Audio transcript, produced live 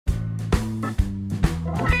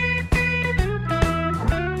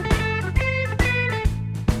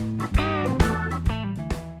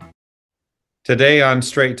Today on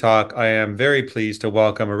Straight Talk, I am very pleased to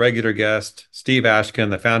welcome a regular guest, Steve Ashkin,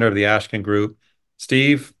 the founder of the Ashkin Group.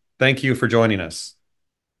 Steve, thank you for joining us.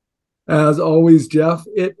 As always, Jeff,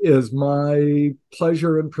 it is my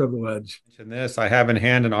pleasure and privilege. In this, I have in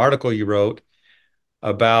hand an article you wrote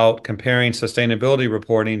about comparing sustainability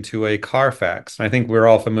reporting to a CARFAX. I think we're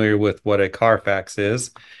all familiar with what a CARFAX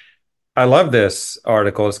is. I love this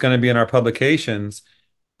article. It's going to be in our publications,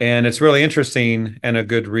 and it's really interesting and a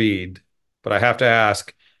good read. But I have to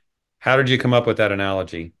ask, how did you come up with that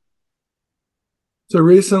analogy? So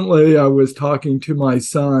recently, I was talking to my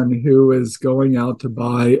son who is going out to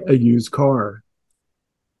buy a used car.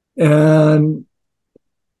 And,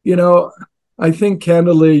 you know, I think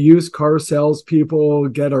candidly, used car salespeople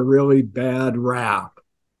get a really bad rap.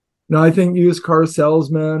 Now, I think used car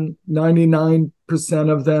salesmen, 99%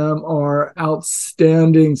 of them are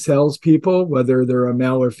outstanding salespeople, whether they're a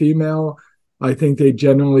male or female. I think they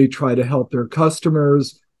generally try to help their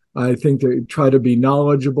customers. I think they try to be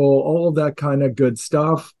knowledgeable, all of that kind of good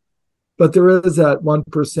stuff. But there is that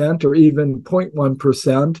 1% or even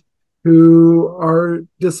 0.1% who are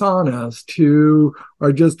dishonest, who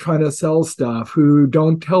are just trying to sell stuff, who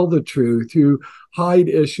don't tell the truth, who hide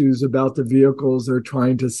issues about the vehicles they're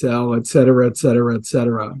trying to sell, et cetera, et cetera, et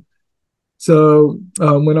cetera. So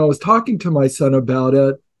when I was talking to my son about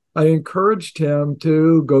it, I encouraged him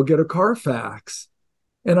to go get a CARFAX.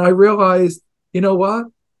 And I realized, you know what?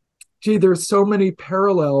 Gee, there's so many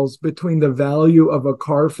parallels between the value of a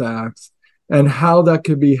CARFAX and how that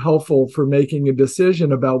could be helpful for making a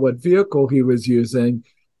decision about what vehicle he was using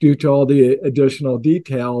due to all the additional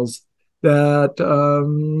details that,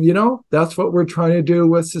 that's what we're trying to do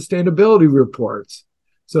with sustainability reports.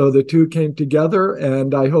 So the two came together,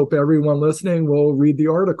 and I hope everyone listening will read the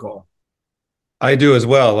article. I do as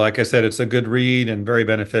well. Like I said, it's a good read and very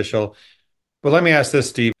beneficial. But let me ask this,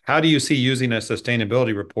 Steve. How do you see using a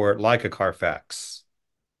sustainability report like a Carfax?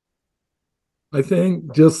 I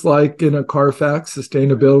think just like in a CARFAX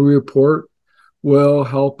sustainability report will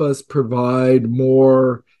help us provide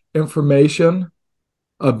more information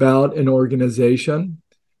about an organization.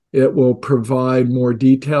 It will provide more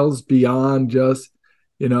details beyond just,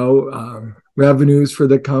 revenues for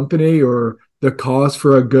the company or the cost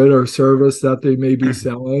for a good or service that they may be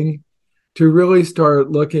selling to really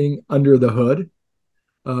start looking under the hood.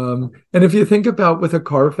 And if you think about with a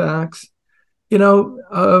CARFAX,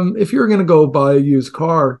 if you're going to go buy a used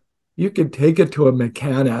car, you could take it to a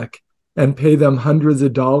mechanic and pay them hundreds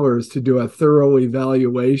of dollars to do a thorough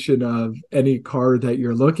evaluation of any car that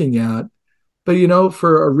you're looking at. But,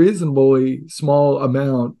 for a reasonably small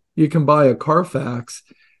amount, you can buy a CARFAX,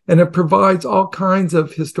 and it provides all kinds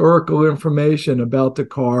of historical information about the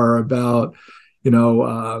car, about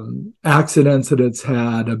accidents that it's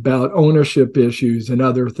had, about ownership issues and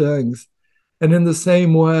other things. And in the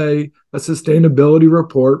same way, a sustainability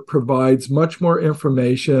report provides much more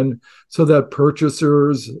information so that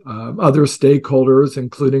purchasers, other stakeholders,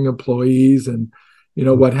 including employees and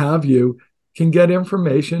what have you, can get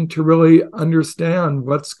information to really understand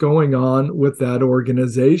what's going on with that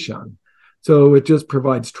organization. So it just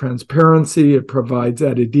provides transparency, it provides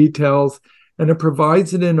added details, and it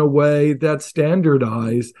provides it in a way that's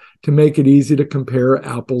standardized to make it easy to compare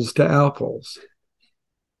apples to apples.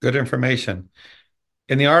 Good information.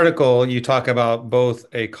 In the article, you talk about both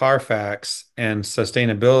a Carfax and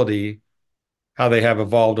sustainability, how they have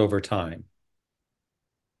evolved over time.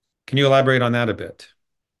 Can you elaborate on that a bit?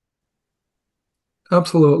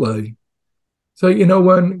 Absolutely. So,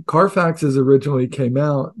 when Carfaxes originally came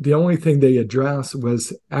out, the only thing they addressed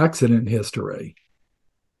was accident history.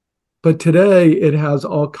 But today it has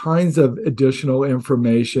all kinds of additional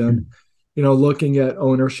information, looking at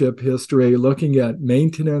ownership history, looking at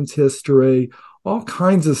maintenance history, all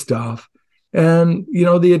kinds of stuff. And,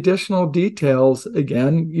 the additional details,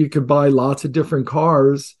 again, you could buy lots of different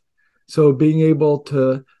cars. So being able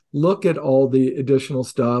to look at all the additional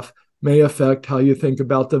stuff may affect how you think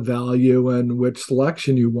about the value and which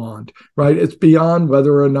selection you want, right? It's beyond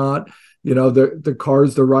whether or not the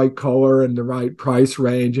car's the right color and the right price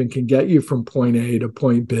range and can get you from point A to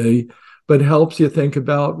point B, but helps you think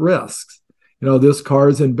about risks. This car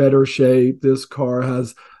is in better shape. This car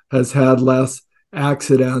has had less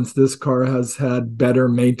accidents. This car has had better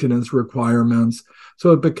maintenance requirements.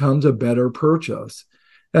 So it becomes a better purchase.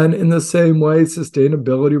 And in the same way,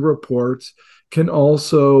 sustainability reports can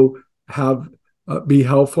also be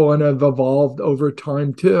helpful and have evolved over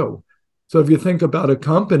time too. So if you think about a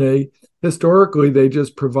company, historically, they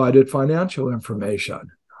just provided financial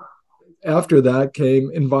information. After that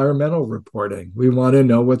came environmental reporting. We want to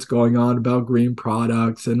know what's going on about green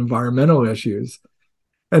products and environmental issues.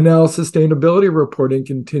 And now sustainability reporting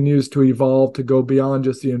continues to evolve to go beyond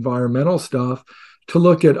just the environmental stuff to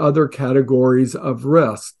look at other categories of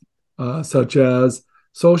risk, such as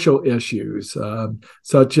social issues,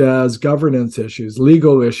 such as governance issues,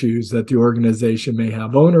 legal issues that the organization may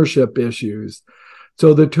have, ownership issues.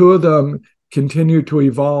 So the two of them continue to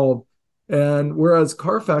evolve. And whereas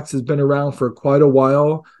CARFAX has been around for quite a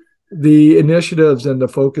while, the initiatives and the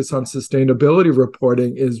focus on sustainability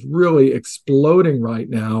reporting is really exploding right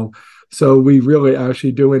now. So we really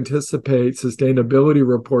actually do anticipate sustainability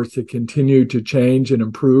reports to continue to change and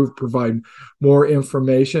improve, provide more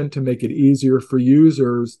information to make it easier for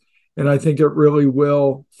users. And I think it really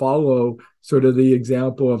will follow sort of the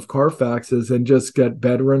example of CARFAX's and just get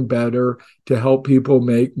better and better to help people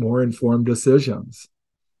make more informed decisions.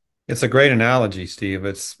 It's a great analogy, Steve.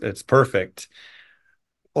 It's perfect.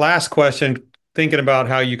 Last question, thinking about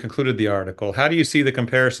how you concluded the article. How do you see the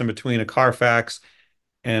comparison between a CARFAX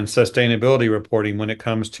and sustainability reporting when it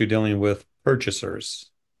comes to dealing with purchasers?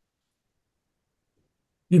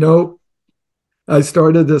 You know, I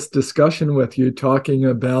started this discussion with you talking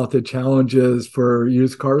about the challenges for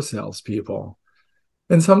used car salespeople.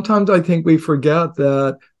 And sometimes I think we forget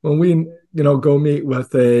that when we, go meet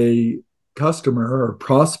with a customer or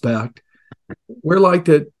prospect, we're like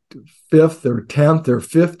the fifth or 10th or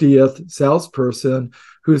 50th salesperson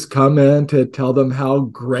who's come in to tell them how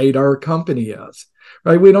great our company is,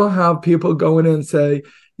 right? We don't have people going in and say,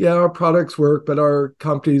 yeah, our products work, but our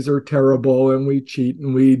companies are terrible and we cheat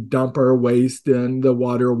and we dump our waste in the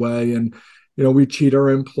waterway and, we cheat our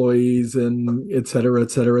employees and et cetera,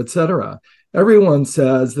 et cetera, et cetera. Everyone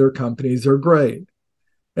says their companies are great.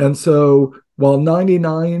 And so while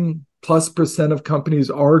 99+% of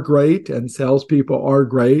companies are great and salespeople are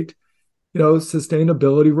great,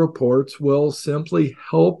 sustainability reports will simply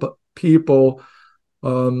help people,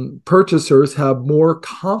 purchasers have more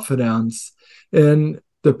confidence in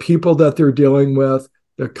the people that they're dealing with,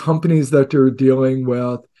 the companies that they're dealing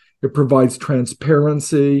with. It provides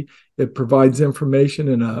transparency. It provides information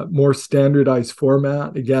in a more standardized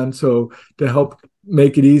format, again, so to help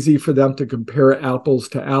make it easy for them to compare apples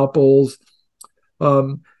to apples.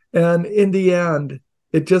 And in the end,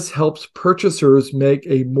 it just helps purchasers make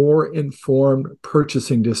a more informed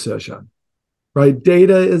purchasing decision, right?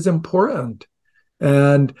 Data is important.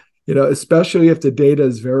 And, especially if the data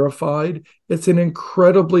is verified, it's an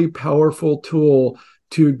incredibly powerful tool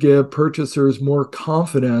to give purchasers more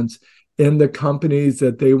confidence in the companies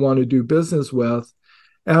that they want to do business with.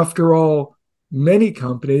 After all, many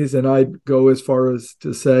companies, and I'd go as far as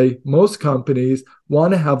to say most companies,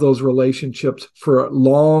 want to have those relationships for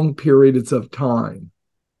long periods of time.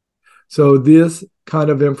 So this kind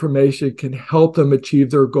of information can help them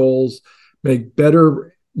achieve their goals, make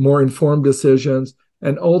better, more informed decisions,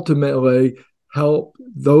 and ultimately help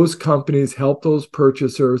those companies, help those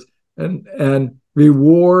purchasers, and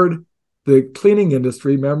reward the cleaning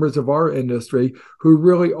industry, members of our industry, who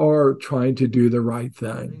really are trying to do the right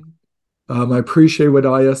thing. I appreciate what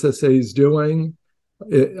ISSA is doing.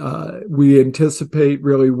 We anticipate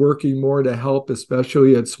really working more to help,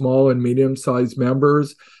 especially at small and medium-sized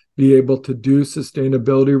members, be able to do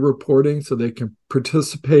sustainability reporting so they can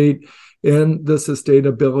participate in the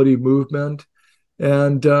sustainability movement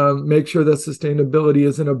and make sure that sustainability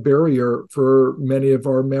isn't a barrier for many of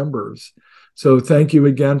our members. So thank you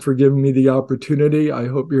again for giving me the opportunity. I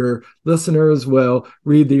hope your listeners will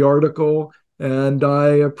read the article, and I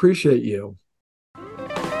appreciate you.